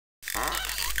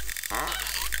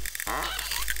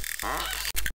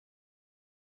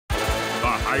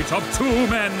The height of 2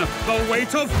 men, the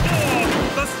weight of 4,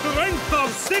 the strength of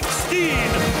 16.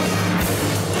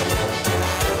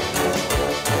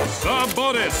 Sir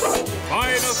Boris,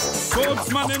 finest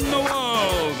swordsman in the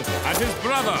world, and his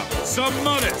brother, Sir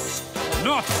Maurice,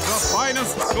 not the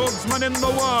finest swordsman in the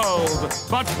world,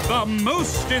 but the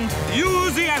most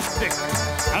enthusiastic.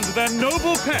 And their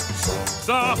noble pets,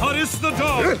 Sir Horace the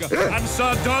dog and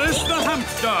Sir Doris the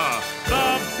hamster,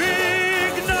 the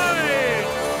Big Knight.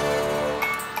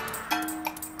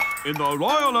 In the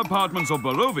royal apartments of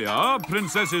Barovia,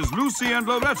 Princesses Lucy and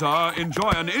Loretta enjoy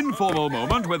an informal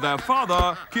moment with their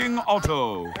father, King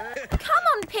Otto. Come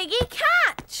on, Piggy,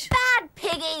 catch! Bad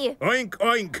Piggy! Oink,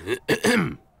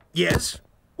 oink. Yes?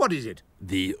 What is it?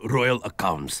 The royal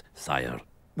accounts, sire.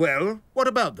 Well, what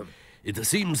about them? It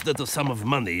seems that a sum of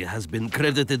money has been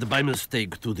credited by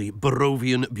mistake to the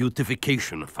Barovian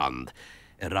Beautification Fund.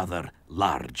 A rather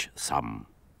large sum.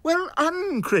 Well,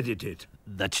 uncredited.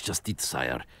 That's just it,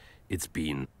 sire. It's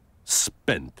been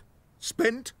spent.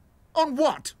 Spent? On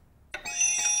what?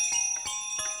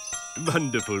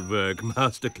 Wonderful work,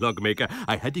 Master Clockmaker.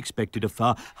 I had expected a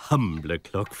far humbler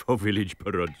clock for village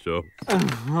Borodzo.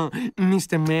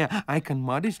 Mr. Mayor, I can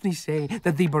modestly say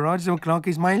that the Borodzo clock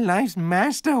is my life's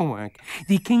masterwork.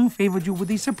 The king favored you with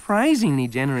a surprisingly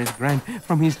generous grant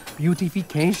from his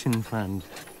beautification fund.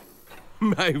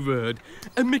 My word,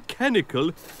 a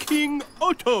mechanical King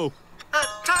Otto. A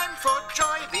time for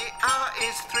joy, the hour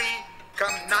is 3.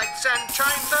 Come knights and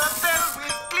chime the bell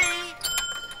with glee.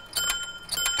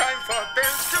 Time for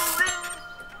bells to ring,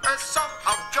 a song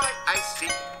of joy I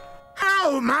sing.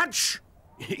 How much?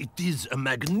 It is a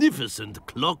magnificent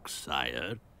clock,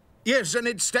 sire. Yes, and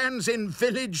it stands in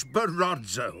village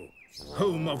Borodzo,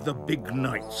 home of the big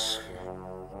knights.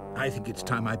 I think it's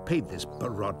time I paid this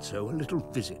Borodzo a little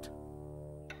visit.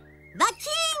 The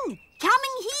king!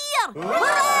 Coming here!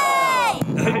 Hooray!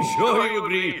 I'm sure you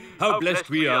agree how blessed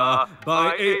we are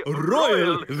by a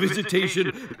royal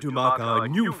visitation to mark our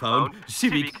newfound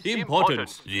civic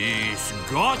importance. This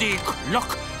gaudy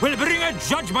clock will bring a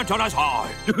judgment on us all.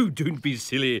 Oh, don't be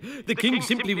silly. The king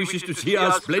simply wishes to see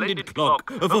our splendid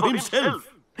clock for himself.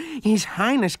 His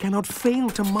Highness cannot fail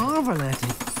to marvel at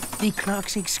it. The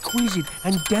clock's exquisite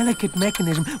and delicate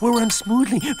mechanism will run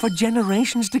smoothly for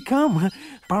generations to come,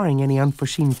 barring any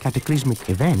unforeseen cataclysmic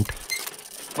event.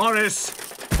 Horace,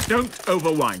 don't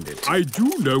overwind it. I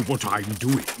do know what I'm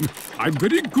doing. I'm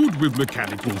very good with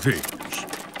mechanical things.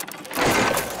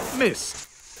 Missed.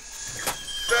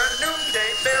 The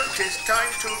noonday bell, 'tis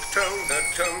time to toll the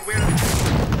toll wheel.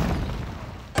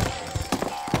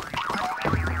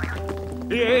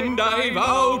 And I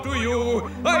vow to you,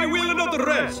 I will not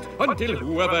rest until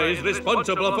whoever is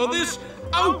responsible for this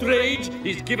outrage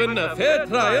is given a fair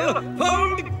trial,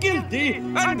 found guilty,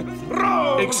 and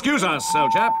thrown. Excuse us,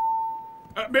 old chap.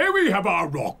 May we have our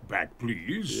rock back,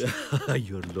 please?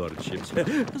 Your lordships,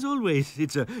 as always,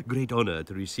 it's a great honor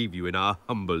to receive you in our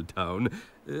humble town.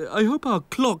 I hope our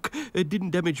clock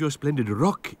didn't damage your splendid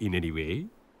rock in any way.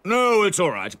 No, it's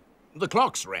all right. The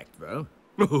clock's wrecked, though.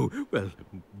 Oh, well,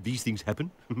 these things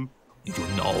happen. You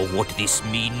know what this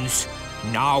means?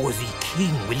 Now the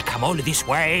king will come all this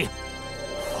way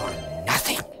for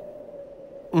nothing.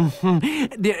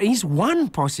 There is one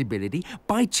possibility.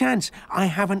 By chance, I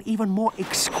have an even more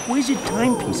exquisite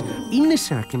timepiece. In the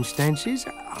circumstances,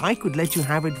 I could let you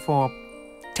have it for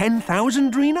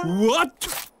 10,000 drina.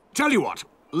 What? Tell you what,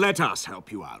 let us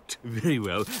help you out. Very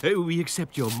well. We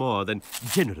accept your more than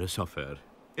generous offer.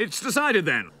 It's decided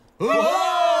then.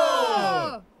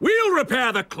 Whoa! We'll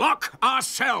repair the clock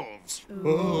ourselves.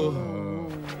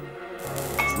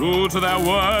 True to their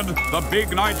word, the big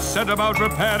knights set about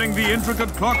repairing the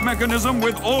intricate clock mechanism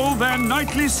with all their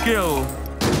knightly skill.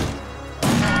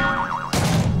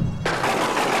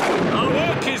 Our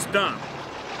work is done.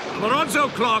 The Borodzo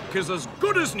clock is as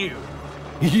good as new.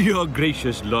 Your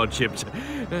gracious lordships,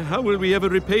 how will we ever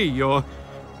repay your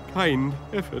kind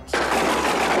efforts?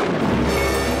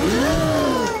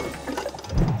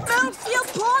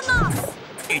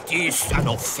 It is an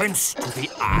offense to the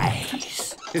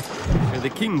eyes. The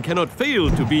king cannot fail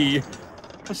to be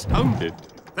astounded.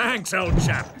 Thanks, old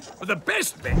chap. But the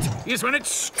best bit is when it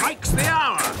strikes the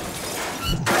hour.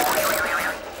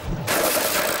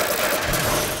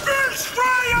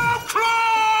 Israel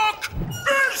clock!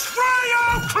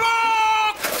 Israel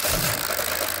clock!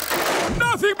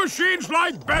 Nothing machines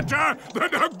like better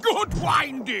than a good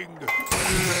winding.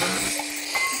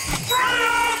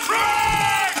 Israel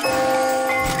clock!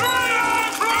 Israel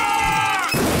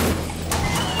clock!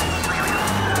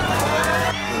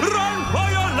 Run for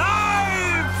your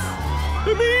lives!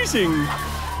 Amazing!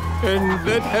 And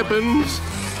that happens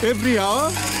every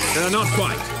hour? Not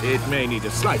quite. It may need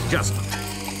a slight adjustment.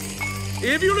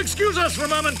 If you'll excuse us for a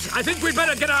moment, I think we'd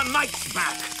better get our knights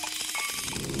back.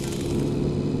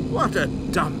 What a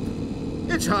dump.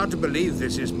 It's hard to believe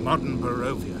this is modern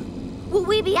Barovia. Will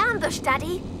we be ambushed,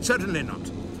 Daddy? Certainly not.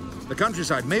 The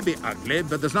countryside may be ugly,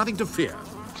 but there's nothing to fear.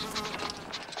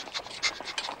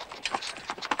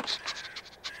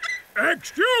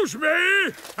 Excuse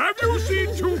me! Have you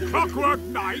seen two Clockwork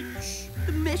knights?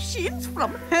 The machines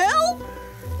from hell?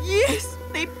 Yes,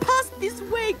 they passed this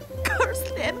way.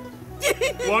 Curse them.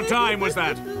 What time was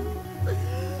that? 5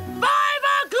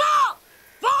 o'clock!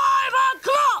 5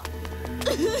 o'clock!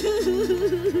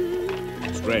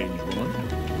 Strange woman.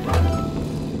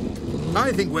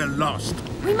 I think we're lost.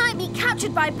 We might be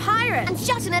captured by pirates and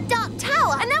shut in a dark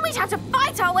tower, and then we'd have to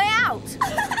fight our way out.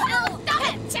 Oh, stop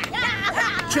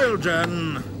it!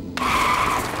 Children!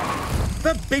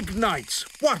 The big knights!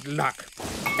 What luck!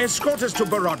 Escort us to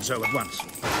Borodzo at once.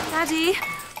 Daddy,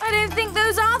 I don't think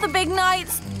those are the big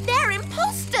knights. They're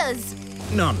imposters.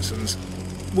 Nonsense.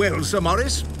 Well, Sir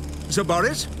Morris? Sir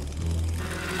Boris?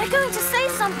 They're going to say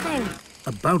something.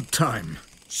 About time.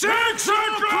 6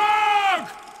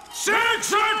 o'clock!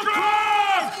 6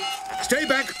 o'clock! Stay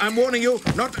back, I'm warning you,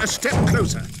 not a step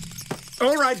closer.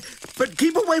 All right, but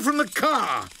keep away from the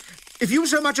car. If you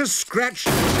so much as scratch...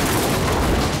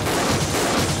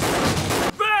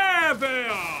 There they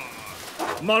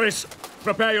are! Morris,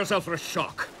 prepare yourself for a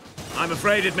shock. I'm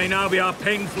afraid it may now be our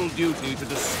painful duty to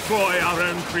destroy our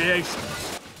own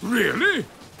creations. Really?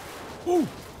 Oh,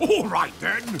 all right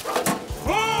then.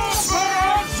 For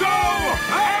Borodzo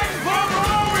and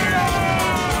Barovia!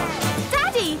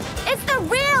 Daddy, it's the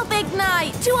real big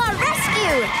knight. To our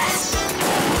rescue!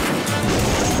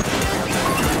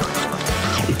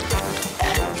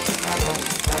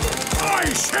 I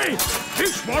say,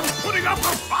 this one's putting up a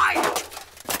fight!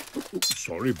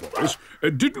 Sorry, boys.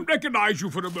 Didn't recognize you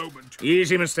for a moment.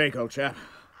 Easy mistake, old chap.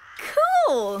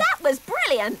 Cool. That was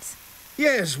brilliant.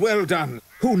 Yes, well done.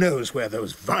 Who knows where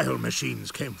those vile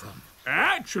machines came from?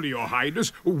 Actually, Your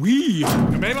Highness, we...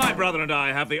 May my brother and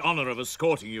I have the honor of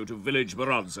escorting you to village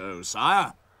Borodzo,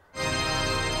 sire?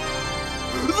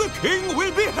 The king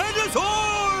will behead us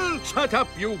all! Shut up,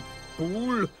 you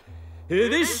fool.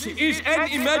 This is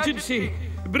an emergency.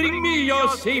 Bring me your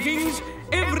savings,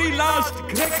 every last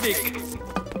kreknik.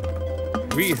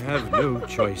 We have no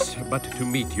choice but to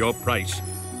meet your price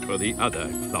for the other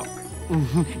clock.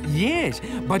 Yes,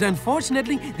 but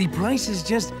unfortunately, the price is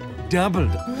just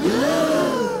doubled.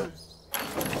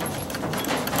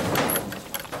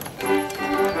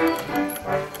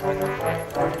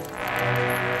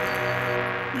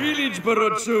 Village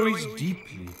Borodzo is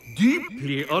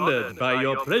deeply honored by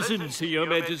your presence, Your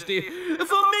Majesty,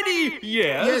 for many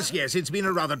years. Yes, it's been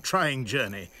a rather trying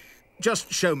journey.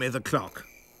 Just show me the clock.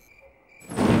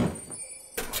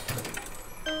 It's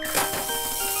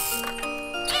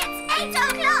 8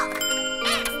 o'clock!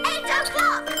 It's 8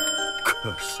 o'clock!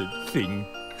 Cursed thing.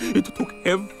 It took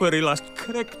every last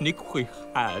kreknik we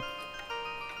had.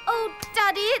 Oh,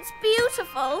 Daddy, it's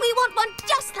beautiful. We want one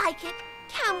just like it.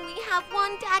 Can we have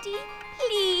one, Daddy?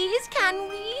 Please, can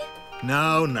we?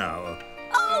 No.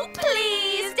 Oh,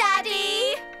 please,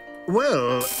 Daddy!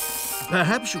 Well,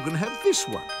 perhaps you can have this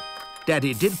one.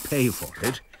 Daddy did pay for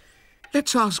it.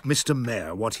 Let's ask Mr.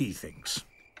 Mayor what he thinks.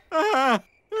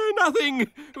 Nothing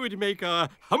would make our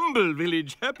humble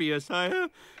village happier, sire,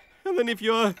 than if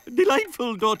your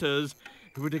delightful daughters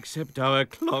would accept our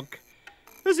clock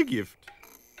as a gift.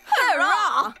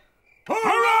 Hurrah!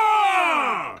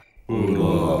 Hurrah!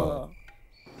 Hurrah!